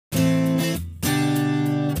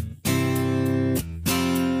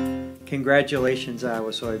Congratulations,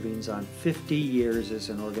 Iowa Soybeans, on 50 years as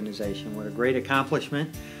an organization. What a great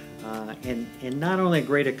accomplishment. And not only a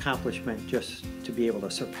great accomplishment just to be able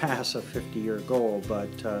to surpass a 50-year goal, but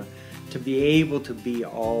to be able to be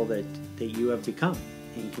all that you have become.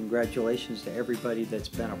 And congratulations to everybody that's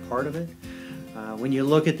been a part of it. When you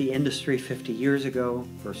look at the industry 50 years ago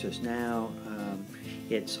versus now,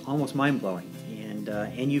 it's almost mind-blowing.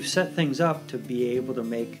 And you've set things up to be able to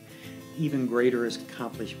make even greater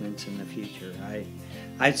accomplishments in the future.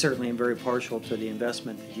 I certainly am very partial to the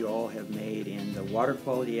investment that you all have made in the water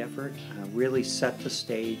quality effort. Really set the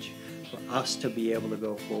stage for us to be able to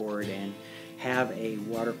go forward and have a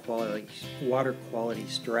water quality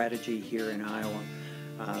strategy here in Iowa.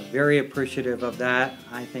 Very appreciative of that.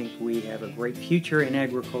 I think we have a great future in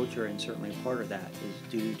agriculture, and certainly part of that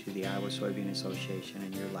is due to the Iowa Soybean Association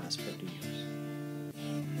in your last 50 years.